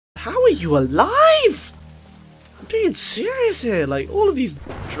How are you alive? I'm being serious here. Like, all of these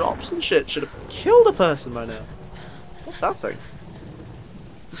drops and shit should have killed a person by now. What's that thing?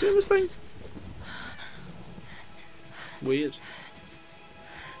 You seeing this thing? Weird.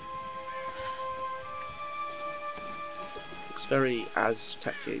 Looks very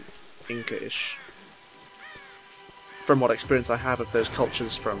Aztec-y, Inca-ish. From what experience I have of those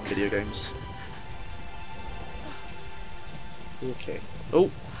cultures from video games. Okay. Oh,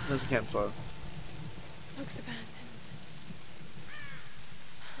 there's a campfire. Looks abandoned.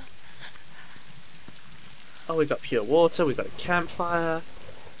 Oh, we got pure water, we got a campfire.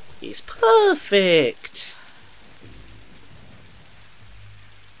 It's perfect!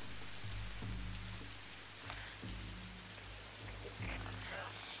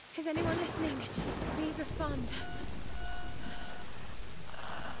 Is anyone listening? Please respond.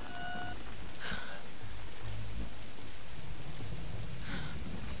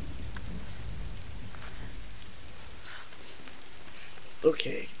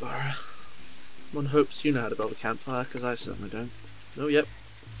 Okay, Lara. One hopes you know how to build a campfire, because I certainly don't. Oh, yep.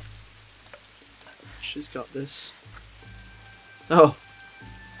 She's got this. Oh!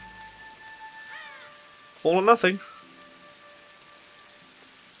 All or nothing.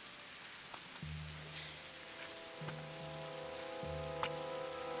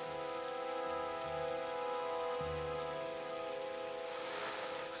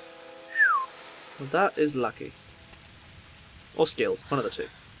 Well, that is lucky. Or skilled, one of the two.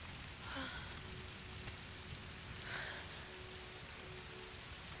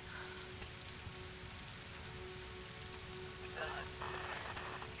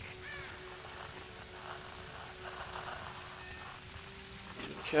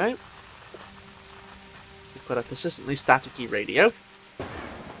 Okay. We've got a persistently staticky radio.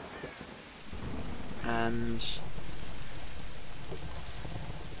 And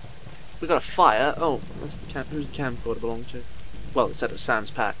we got a fire. Oh, that's the who's the camcorder belong to? Well, it said it was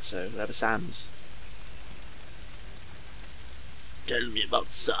Sam's pack, so whoever Sam's. Tell me about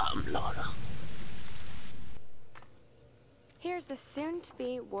Sam, Lara. Here's the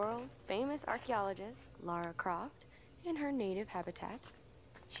soon-to-be world-famous archaeologist, Lara Croft, in her native habitat.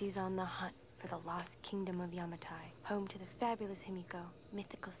 She's on the hunt for the lost kingdom of Yamatai, home to the fabulous Himiko,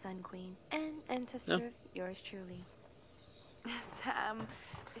 mythical Sun Queen, and ancestor of yours truly. Sam,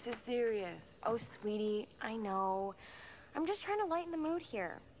 this is serious. Oh, sweetie, I know. I'm just trying to lighten the mood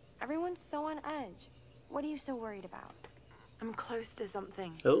here. Everyone's so on edge. What are you so worried about? I'm close to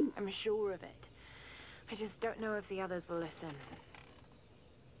something. Oh. I'm sure of it. I just don't know if the others will listen.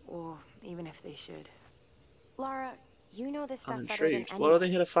 Or even if they should. Lara, you know this stuff I'm better than intrigued. anyone. What are they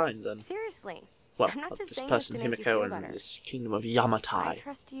here to find then? Seriously. Well, I'm not just this saying person, this to make you Himiko, feel and better. this kingdom of I Yamatai.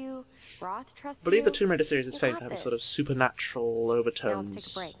 trust you. Roth trusts I believe you. the Tomb Raider series is You famous got to have a this. sort of supernatural Now overtones.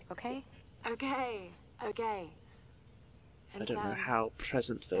 let's take a break, okay? Okay, okay. I don't know Sam, how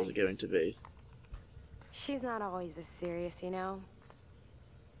present those are going to be. She's not always this serious, you know?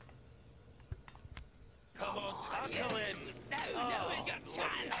 Come on, tackle it!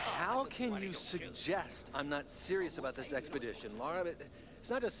 How can you suggest I'm not serious about this expedition, Lara? It's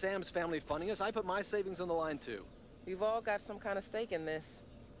not just Sam's family funding us. I put my savings on the line, too. We've all got some kind of stake in this.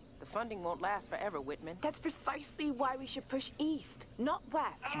 The funding won't last forever, Whitman. That's precisely why we should push east, not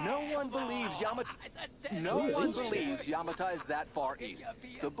west. No one believes Yamatai. No one believes Yamatai is that far east.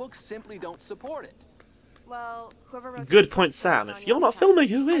 The books simply don't support it. Well, whoever wrote Good this point, book Sam. was If on you're not Yamatai. filming,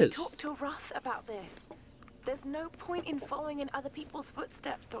 who I is? talked to Roth about this. There's no point in following in other people's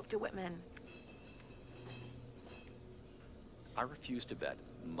footsteps, Dr. Whitman. I refuse to bet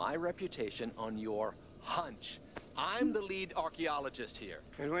my reputation on your hunch. I'm the lead archaeologist here.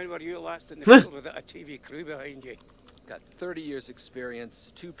 And when were you last in the field with a TV crew behind you? Got 30 years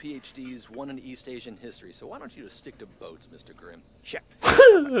experience, 2 PhDs, 1 in East Asian history. So why don't you just stick to boats, Mr. Grimm? Ship.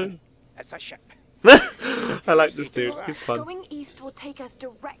 It's a ship. I like this dude. He's fun. Going east will take us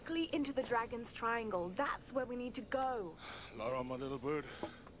directly into the Dragon's Triangle. That's where we need to go. Lara, my little bird.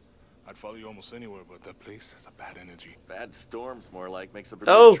 I'd follow you almost anywhere, but that place has a bad energy. Bad storms, more like, makes a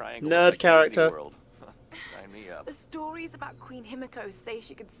Oh, triangle nerd look like character. Disney World. Sign me up. The stories about Queen Himiko say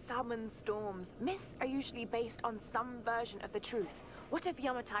she could summon storms. Myths are usually based on some version of the truth. What if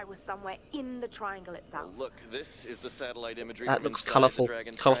Yamatai was somewhere in the triangle itself? Look, this is the satellite imagery. That from looks inside colourful. the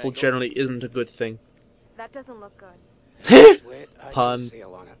Dragon's Colourful Triangle. generally isn't a good thing. That doesn't look good. Wait, I Pun. can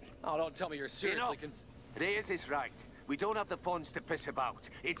sail on it. Oh, don't tell me you're seriously Reyes is right. We don't have the funds to piss about.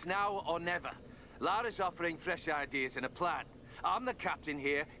 It's now or never. Lara's offering fresh ideas and a plan. I'm the captain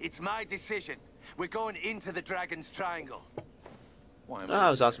here. It's my decision. We're going into the Dragon's Triangle. Why am I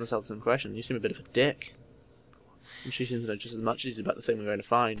was asking myself the same question. You seem a bit of a dick. And she seems to know just as much as about the thing we're going to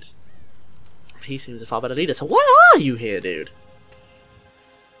find. He seems a far better leader. So why are you here, dude?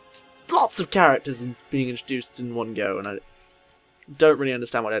 It's lots of characters being introduced in one go, and I don't really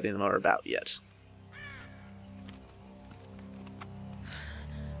understand what any of them are about yet.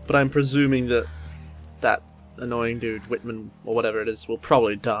 But I'm presuming that that annoying dude, Whitman, or whatever it is, will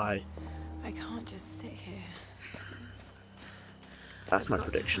probably die. I can't just sit here. That's my I've got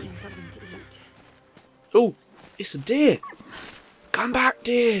to prediction. find something to eat. Oh, it's a deer! Come back,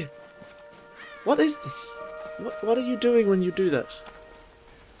 deer! What is this? What are you doing when you do that?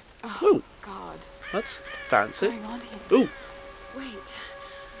 Oh, Ooh, God. that's fancy. What's going on here? Ooh, Wait.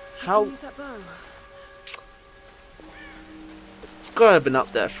 how? Use that bow. You've got to have been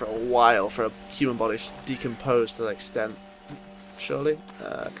up there for a while for a human body to decompose to that extent. Surely.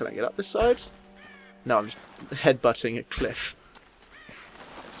 Can I get up this side? No, I'm just headbutting a cliff.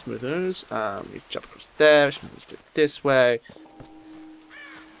 Smooth moves. We jump across there. We should move it this way.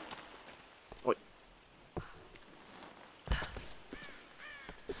 Oi.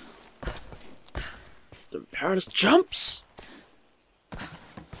 The perilous jumps.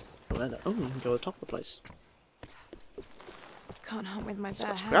 Oh, we can go on top of the place. Can't hunt with my bare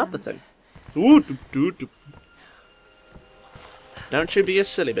Let's hands. grab the thing. Ooh, doo, doo. Don't you be a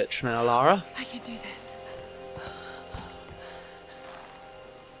silly bitch now, Lara. I can do this.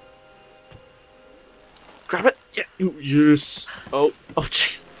 Grab it. Yeah. Ooh, yes. Oh. Oh,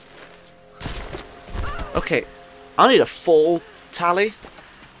 jeez. Okay. I need a fall tally.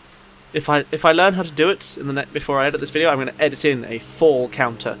 If I learn how to do it in the net before I edit this video, I'm going to edit in a fall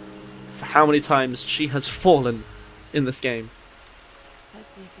counter for how many times she has fallen in this game.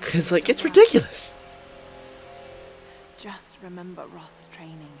 Because, like, it's ridiculous. Just remember Roth's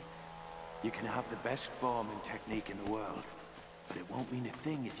training. You can have the best form and technique in the world, but it won't mean a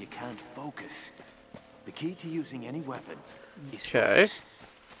thing if you can't focus. The key to using any weapon is Okay. focus.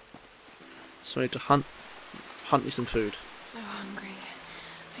 So I need to hunt me some food. So hungry.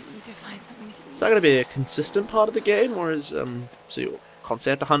 I need to find something to eat. Is that going to be a consistent part of the game, or is so you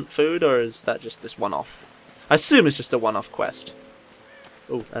constantly have to hunt food, or is that just this one-off? I assume it's just a one-off quest.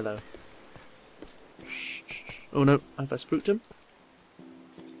 Oh, hello. Shh, shh, shh. Oh no, have I spooked him?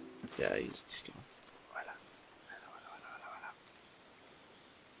 Yeah, he's gone. Hello. Hello, hello, hello, hello, hello.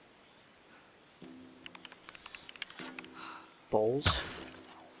 Balls.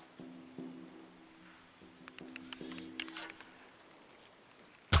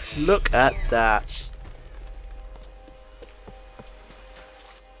 Look at that.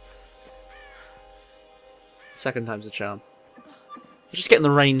 Second time's the charm. Just getting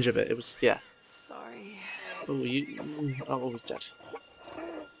the range of it. It was, yeah. Sorry. Oh, oh, what was that?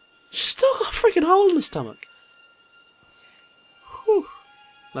 She's still got a freaking hole in the stomach. Whew.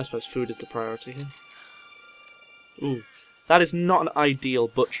 I suppose food is the priority here. Ooh, that is not an ideal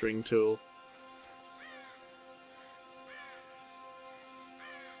butchering tool.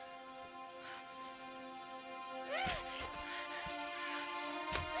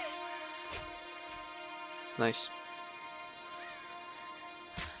 Nice.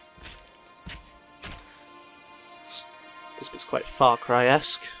 This bit's quite Far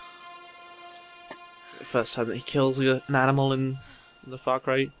Cry-esque. The first time that he kills an animal in the Far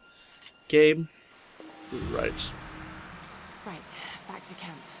Cry game. Right. Right, back to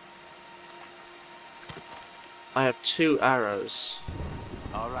camp. I have 2 arrows.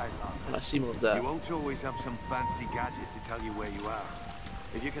 All right, And Lara. I see more of that. You won't always have some fancy gadget to tell you where you are.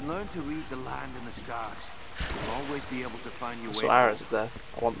 If you can learn to read the land and the stars, you'll always be able to find your I way. saw arrows up there.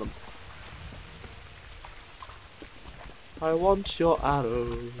 I want them. I want your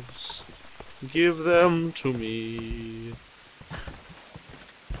arrows. Give them to me.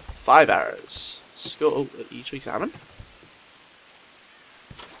 5 arrows. Skull each examine.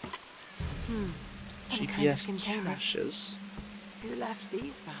 Some kind of GPS container. caches. Who left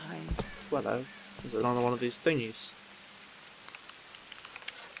these behind? Wello. Is it another one of these thingies?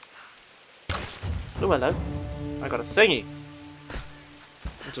 Oh, hello. I got a thingy.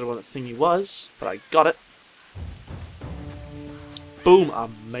 I don't know what that thingy was, but I got it. Boom! I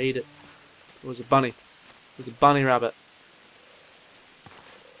made it. It was a bunny. It was a bunny rabbit.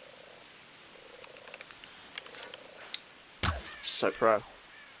 So pro.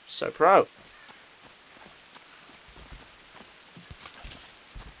 So pro.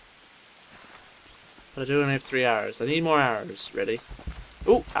 But I do only have 3 arrows. I need more arrows. Ready?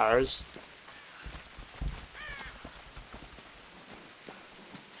 Ooh, arrows.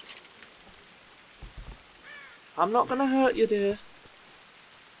 I'm not gonna hurt you, dear.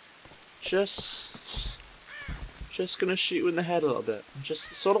 Just gonna shoot you in the head a little bit. Just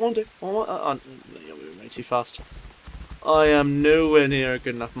sort of want to. You're moving way too fast. I am nowhere near a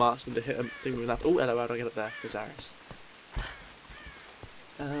good enough marksman to hit a thing with enough. Oh, hello, how do I get up there? There's arrows.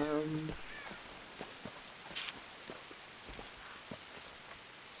 I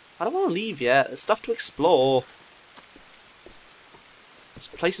don't want to leave yet. There's stuff to explore. This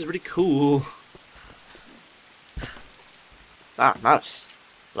place is really cool. Ah, nice.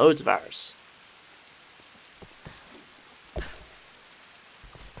 Loads of arrows.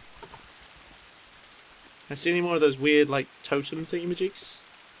 Can I see any more of those weird, like, totem thingamajigs?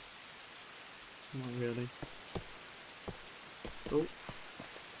 Not really. Oh.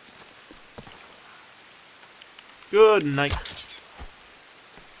 Good night.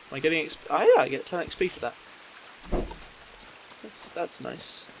 Am I getting XP? Oh yeah, I get 10 XP for that. That's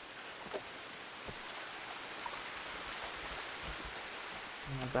nice.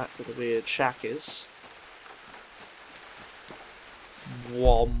 Now back where the weird shack is.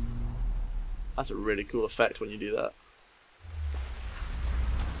 Whom. That's a really cool effect when you do that.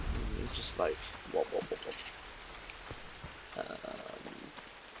 It's just like whop whop whop whop.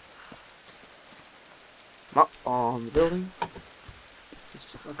 I'm up on the building.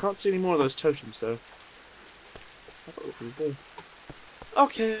 I can't see any more of those totems though. I thought it would be cool.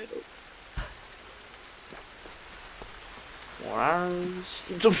 Okay. More arrows.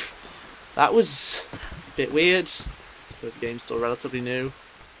 That was a bit weird. I suppose the game's still relatively new.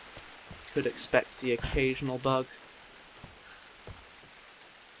 Could expect the occasional bug.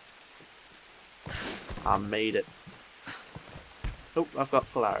 I made it. Oh, I've got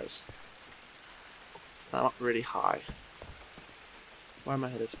full arrows. I'm up really high. Where am I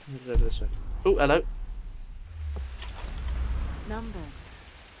headed? I'm headed over this way. Oh, hello. Numbers.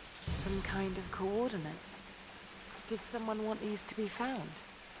 Some kind of coordinates. Did someone want these to be found?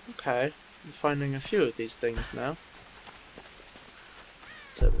 Okay, I'm finding a few of these things now.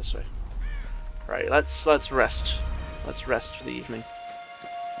 Let's over this way. Right, let's rest. Let's rest for the evening.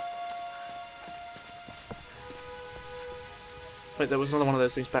 Wait, there was another one of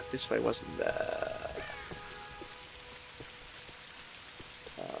those things back this way, wasn't there?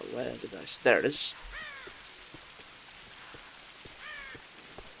 Where did I... There it is.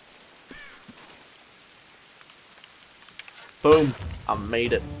 Boom! I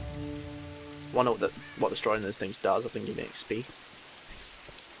made it. Wonder what destroying those things does. I think you get XP.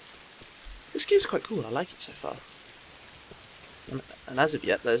 This game's quite cool. I like it so far. And as of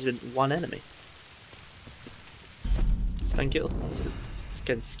yet, there's been one enemy. Spend skill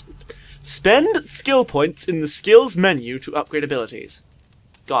points in the skills menu to upgrade abilities.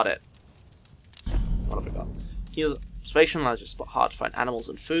 Got it. What have we got? Here's observation allows you to spot hard to find animals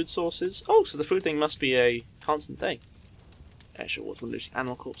and food sources. Oh, so the food thing must be a constant thing. Extra rewards when losing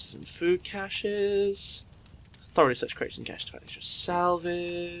animal corpses and food caches. Thoroughly search crates and caches to find extra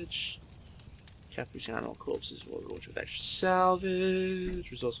salvage. Carefully using animal corpses will reward you with extra salvage.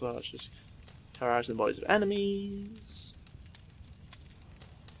 Resource vouchers. Terrorizing the bodies of enemies.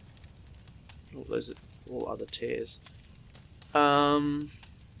 Oh, those are all other tiers.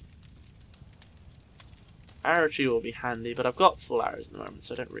 Arrow tree will be handy, but I've got full arrows at the moment,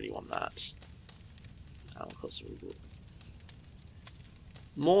 so I don't really want that. Animal corpses reward.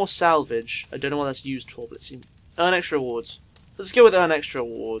 More salvage. I don't know what that's used for, but it seems... Earn extra rewards. Let's go with earn extra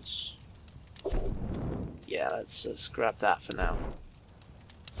rewards. Yeah, let's grab that for now.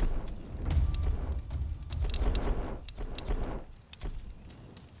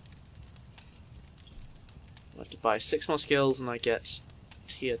 I have to buy 6 more skills and I get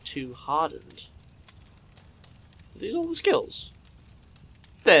tier 2 hardened. Are these all the skills?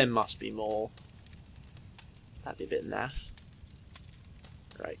 There must be more. That'd be a bit naff.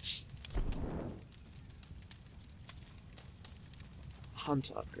 Right.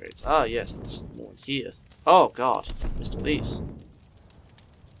 Hunter upgrades. Ah, yes, there's more here. Oh, God. Missed all these.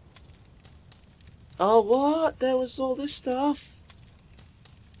 Oh, what? There was all this stuff?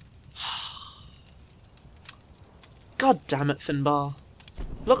 God damn it, Finbar.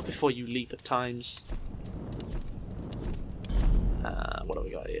 Look before you leap at times. What have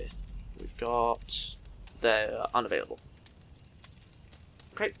we got here? We've got... They're unavailable.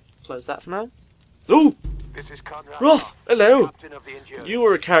 Okay, close that for now. Ooh! This is Conrad Roth! Hello! captain of the Endurance. You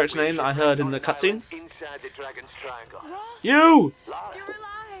were a character name that I heard in the cutscene. Inside the Dragon's Triangle. You! Lara, You're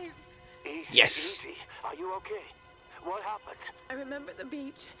alive! easy, Yes. easy. Are you okay? What happened? I remember the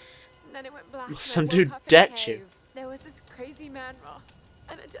beach. Then it went black. and I Some woke dude up in a decked you. cave. There was this crazy man, Roth,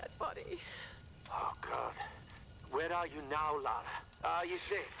 and a dead body. Oh, God. Where are you now, Lara? Are you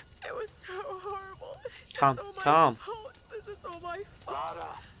safe? It was so horrible. Calm, It's all my calm. fault. This is all my fault.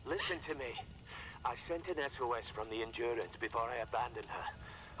 Lara, listen to me. I sent an SOS from the Endurance before I abandoned her.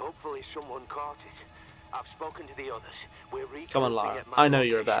 Hopefully someone caught it. I've spoken to the others. We're Come on, Lara. I know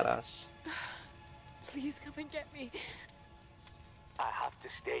you're a badass. Please come and get me. I have to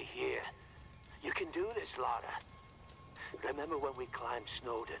stay here. You can do this, Lara. Remember when we climbed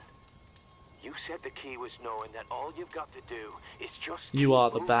Snowden? You said the key was knowing that all you've got to do is just You keep are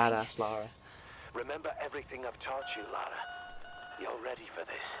the moving. badass, Lara. Remember everything I've taught you, Lara. You're ready for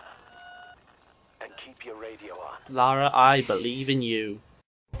this. And keep your radio on. Lara, I believe in you.